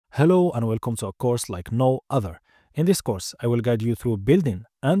Hello and welcome to a course like no other. In this course, I will guide you through building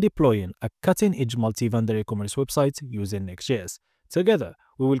and deploying a cutting-edge multi-vendor e-commerce website using Next.js. Together,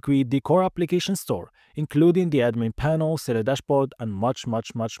 we will create the core application store, including the admin panel, seller dashboard, and much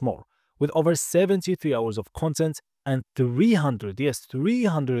more. With over 73 hours of content and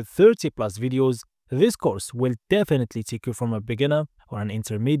 330 plus videos, this course will definitely take you from a beginner or an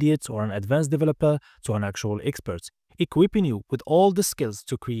intermediate or an advanced developer to an actual expert, equipping you with all the skills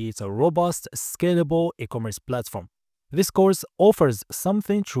to create a robust, scalable e-commerce platform. This course offers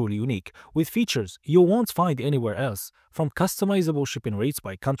something truly unique, with features you won't find anywhere else, from customizable shipping rates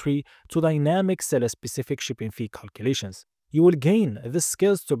by country to dynamic seller-specific shipping fee calculations. You will gain the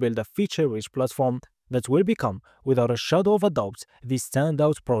skills to build a feature-rich platform that will become, without a shadow of a doubt, the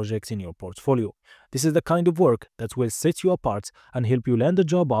standout project in your portfolio. This is the kind of work that will set you apart and help you land the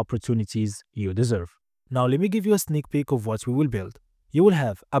job opportunities you deserve. Now let me give you a sneak peek of what we will build. You will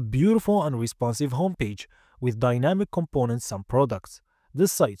have a beautiful and responsive homepage with dynamic components and products.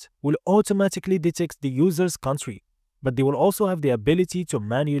 This site will automatically detect the user's country, but they will also have the ability to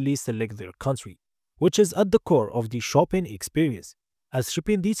manually select their country, which is at the core of the shopping experience, as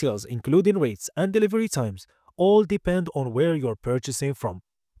shipping details including rates and delivery times all depend on where you're purchasing from.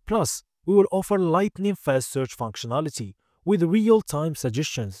 Plus, we will offer lightning-fast search functionality with real-time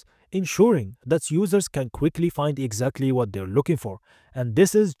suggestions, ensuring that users can quickly find exactly what they're looking for. And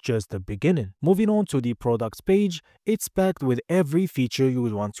this is just the beginning. Moving on to the products page, it's packed with every feature you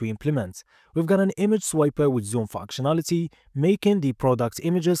would want to implement. We've got an image swiper with zoom functionality, making the product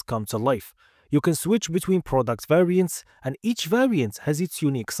images come to life. You can switch between product variants, and each variant has its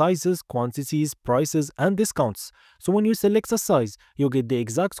unique sizes, quantities, prices, and discounts. So when you select a size, you'll get the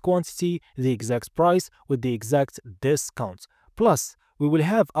exact quantity, the exact price, with the exact discount. Plus, we will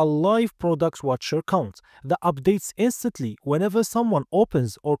have a live product watcher count that updates instantly whenever someone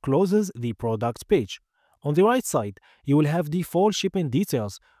opens or closes the product page. On the right side, you will have default shipping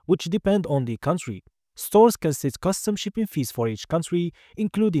details, which depend on the country. Stores can set custom shipping fees for each country,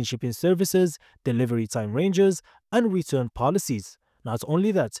 including shipping services, delivery time ranges, and return policies. Not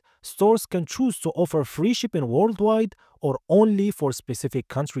only that, stores can choose to offer free shipping worldwide or only for specific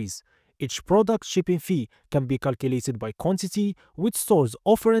countries. Each product shipping fee can be calculated by quantity, with stores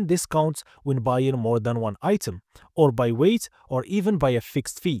offering discounts when buying more than one item, or by weight, or even by a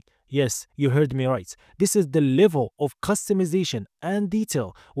fixed fee. Yes, you heard me right. This is the level of customization and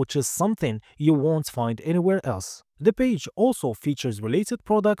detail, which is something you won't find anywhere else. The page also features related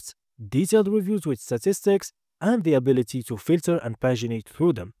products, detailed reviews with statistics, and the ability to filter and paginate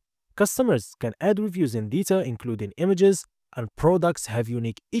through them. Customers can add reviews in detail, including images, and products have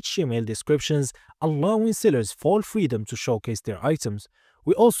unique HTML descriptions, allowing sellers full freedom to showcase their items.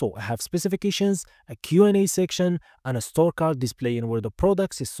 We also have specifications, a Q&A section, and a store card displaying where the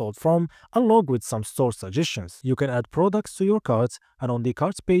product is sold from, along with some store suggestions. You can add products to your cart, and on the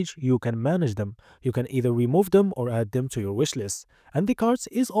carts page, you can manage them. You can either remove them or add them to your wish list. And the cart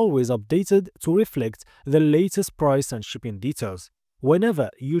is always updated to reflect the latest price and shipping details. Whenever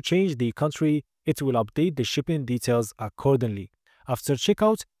you change the country, it will update the shipping details accordingly. After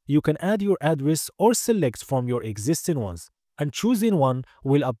checkout, you can add your address or select from your existing ones, and choosing one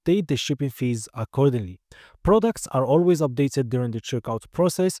will update the shipping fees accordingly. Products are always updated during the checkout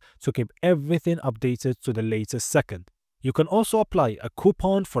process to keep everything updated to the latest second. You can also apply a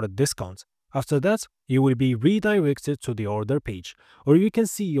coupon for a discount. After that, you will be redirected to the order page, where you can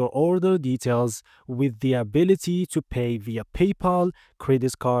see your order details with the ability to pay via PayPal,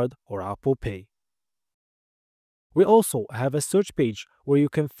 credit card, or Apple Pay. We also have a search page where you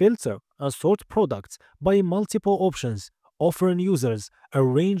can filter and sort products by multiple options, offering users a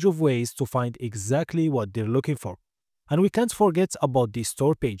range of ways to find exactly what they're looking for. And we can't forget about the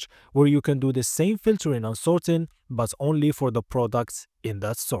store page, where you can do the same filtering and sorting, but only for the products in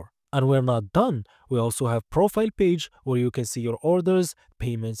that store. And we're not done. We also have profile page where you can see your orders,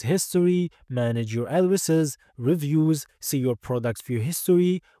 payments history, manage your addresses, reviews, see your product view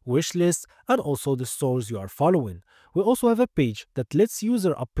history, wish list, and also the stores you are following. We also have a page that lets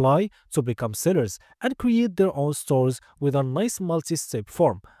users apply to become sellers and create their own stores with a nice multi-step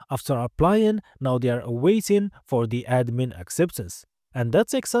form. After applying, now they are waiting for the admin acceptance. And that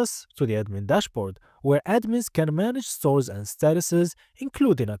takes us to the admin dashboard, where admins can manage stores and statuses,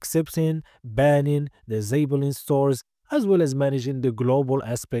 including accepting, banning, disabling stores, as well as managing the global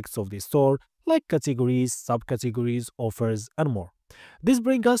aspects of the store, like categories, subcategories, offers, and more. This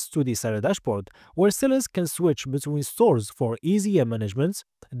brings us to the seller dashboard, where sellers can switch between stores for easier management.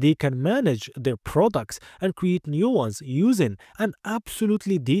 They can manage their products and create new ones using an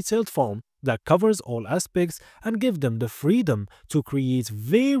absolutely detailed form that covers all aspects and give them the freedom to create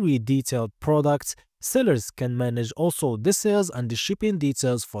very detailed products. Sellers can manage also the sales and the shipping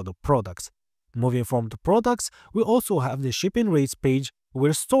details for the products. Moving from the products, we also have the shipping rates page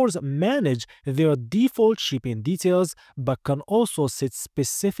where stores manage their default shipping details but can also set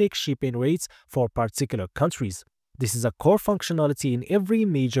specific shipping rates for particular countries. This is a core functionality in every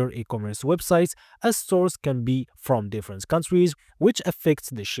major e-commerce website, as stores can be from different countries, which affects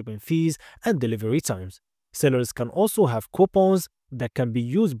the shipping fees and delivery times. Sellers can also have coupons that can be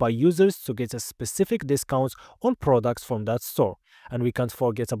used by users to get a specific discount on products from that store. And we can't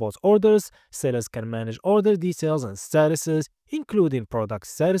forget about orders. Sellers can manage order details and statuses, including product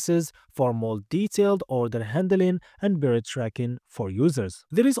statuses, for more detailed order handling and period tracking for users.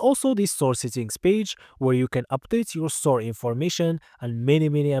 There is also the store settings page where you can update your store information and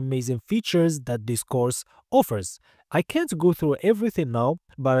many amazing features that this course offers. I can't go through everything now,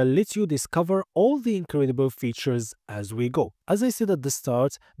 but I'll let you discover all the incredible features as we go. As I said at the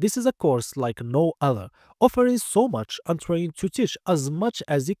start, this is a course like no other, offering so much and trying to teach as much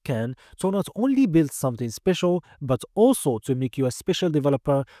as it can to not only build something special, but also to make you a special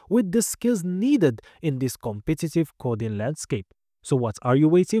developer with the skills needed in this competitive coding landscape. So what are you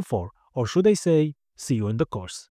waiting for? Or should I say, see you in the course.